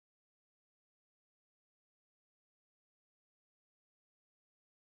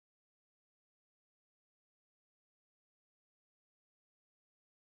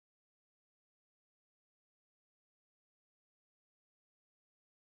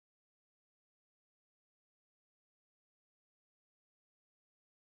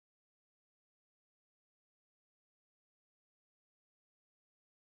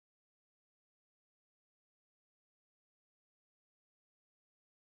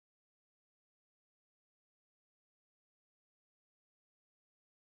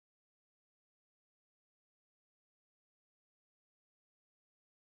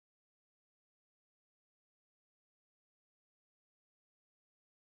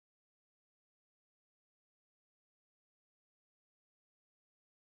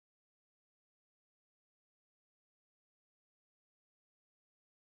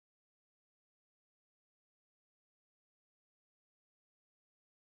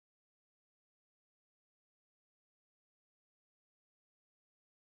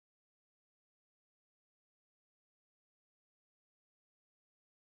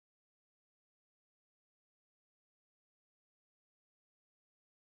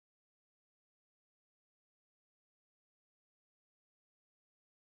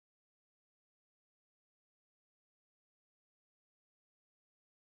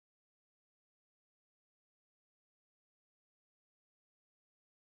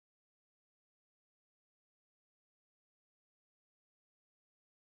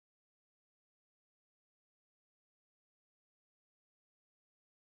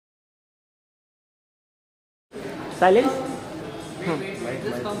Silence?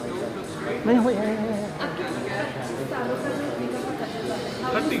 नहीं हो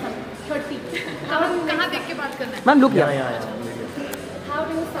 30. कहाँ देख के बात करना है? Ma'am look Yeah. How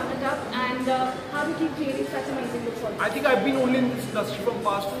do you sum it up and how do you keep creating such amazing looks also? I think I've been only in this industry for the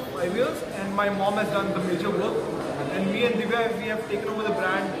past 5 years, and my mom has done the major work. And me and Divya, we have taken over the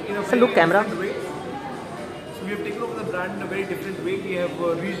brand in a So very look, camera. different way. So we have taken over the brand in a very different way. We have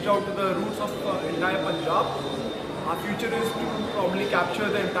reached out to the roots of entire Punjab. Our future is to probably capture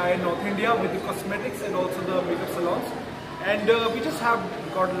the entire North India with the cosmetics and also the makeup salons. And we just have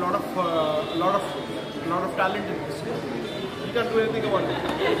got a lot of talent in this. We can't do anything about it.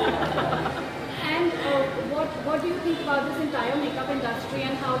 And what do you think about this entire makeup industry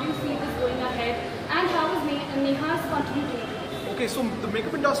and how do you see this going ahead? And how is Nehazz contributing to this? Okay, so the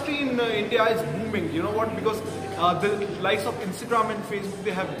makeup industry in India is booming. You know what? Because the likes of Instagram and Facebook,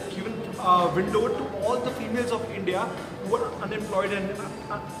 they have given window to all the females of India who are unemployed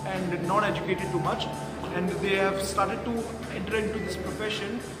and non-educated too much, and they have started to enter into this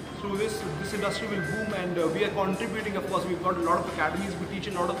profession. Through this industry will boom, and we are contributing. Of course, we've got a lot of academies. We teach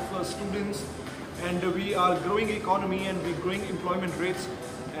a lot of students, and we are growing economy and we're growing employment rates.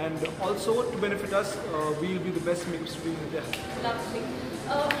 And also to benefit us, we'll be the best makeup studio in India. Lovely.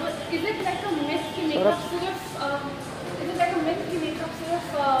 Is it like a myth कि makeup सिर्फ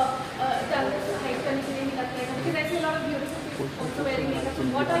talent hide करने के लिए नहीं लगता है? Because I see a lot of beautiful people also wearing makeup. So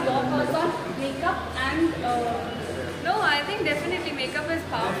what are your thoughts on makeup and? No, I think definitely makeup is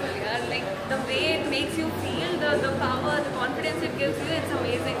powerful. Yeah, like the way it makes you feel, the power, the confidence it gives you, it's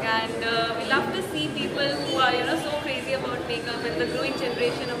amazing. And we love to see people who are so crazy about makeup and the growing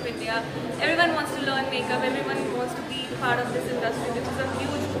generation of India. Everyone wants to learn makeup. Everyone wants to be part of this industry, which is a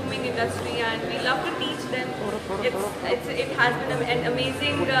huge booming industry, and we love to teach them. It has been an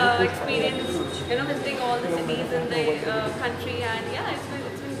amazing experience, visiting all the cities in the country, and yeah, it's been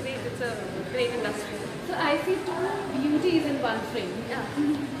great. It's a great industry. So I see two beauties in one frame. Yeah.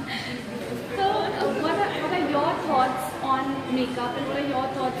 So what are your thoughts on makeup and what are your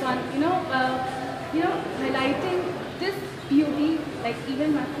thoughts on highlighting this beauty, like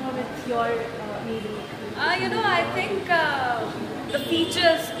even much more with your lady? I think the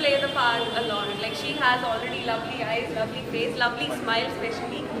features play the part a lot. Like she has already lovely eyes, lovely face, lovely smile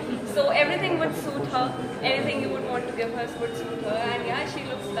especially. So everything would suit her. Anything you would want to give her would suit her. And yeah, she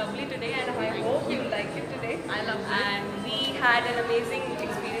looks lovely today, and I hope you like it today. I love it. And we had an amazing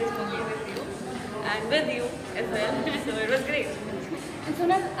experience working with you and with you as well. So it was great. And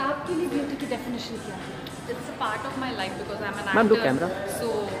Sonal, आपके लिए beauty की definition क्या है? It's a part of my life because I'm an Ma'am, actor. do camera. So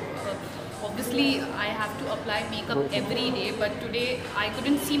obviously I have to apply makeup every day. But today I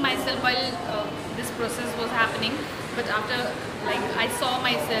couldn't see myself while this process was happening. But after I saw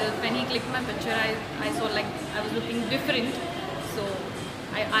myself when he clicked my picture, I saw I was looking different. So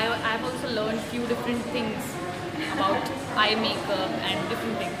I've also learned few different things about eye makeup and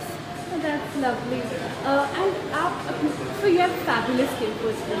different things. Oh, that's lovely. And so you have fabulous skin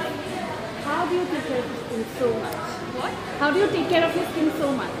firstly. How do you take care of your skin so much? What? How do you take care of your skin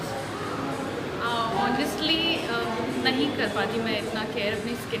so much? Honestly, नहीं कर पाती मैं इतना care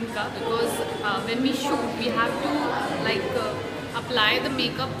अपनी skin का because when we shoot we have to apply the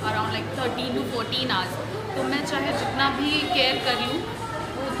makeup around 13 to 14 hours. तो मैं चाहे जितना भी केयर कर लूँ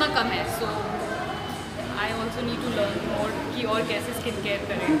वो उतना कम है. So I also need to learn more कि और कैसे skin care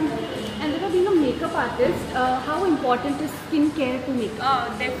करें. And being a makeup artist, how important is skin care to makeup?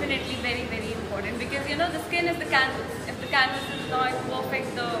 Oh, definitely very, very important because the skin is the canvas. If the canvas is not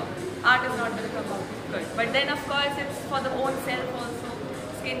perfect, the art is not going to come out good. But then of course it's for the own self also.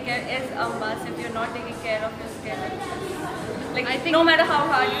 Skincare is a must. If you're not taking care of your skin, I think no matter how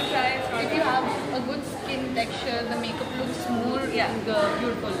hard you try, it's not if you have a good skin texture, the makeup looks more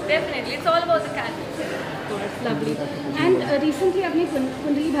beautiful. Definitely, it's all about the canvas. Lovely. And recently आपने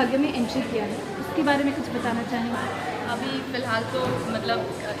कुंडली भाग्य में entry किया है. उसके बारे में कुछ बताना चाहेंगे? अभी फिलहाल तो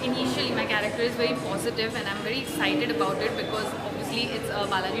initially my character is very positive and I'm very excited about it because obviously it's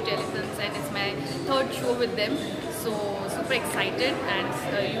Balaji Telefilms and it's my third show with them. So super excited and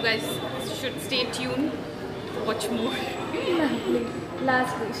you guys should stay tuned to watch more. Lovely.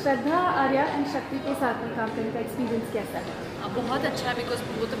 Lastly, Shraddha, Arya and Shakti के साथ में काम करने का experience कैसा है? बहुत अच्छा है because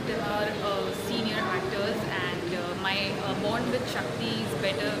both of them are senior actors and my bond with Shakti is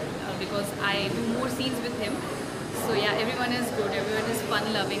better because I do more scenes with him. So yeah, everyone is good, everyone is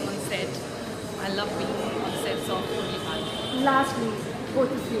fun-loving on set. I love being on sets of Sonal Vengurlekar. Lastly,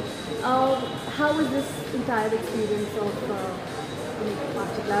 both of you, how was this entire experience of the makeup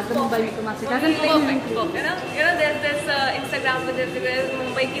masterclass, the Mumbai makeup masterclass, and Perfect. There's this Instagram with there's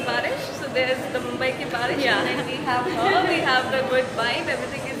Mumbai ki Barish. So there's the Mumbai ki Barish, and then we have her. We have the good vibe.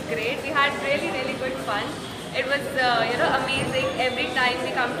 Everything is great. We had really good fun. It was amazing. Every time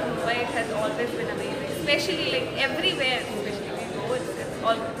we come to Mumbai, it has always been amazing. Especially like everywhere, especially we go, it's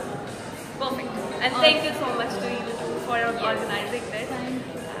all perfect. And thank you so much to you two for organizing this. And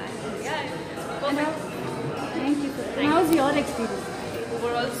yeah, perfect. Thank you. And how was your experience?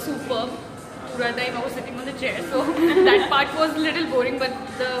 Overall superb. Throughout the time I was sitting on the chair, so that part was a little boring, but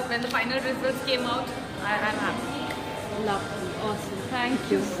when the final results came out, I'm happy. Lovely. Awesome. Thank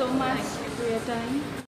you so much for your time.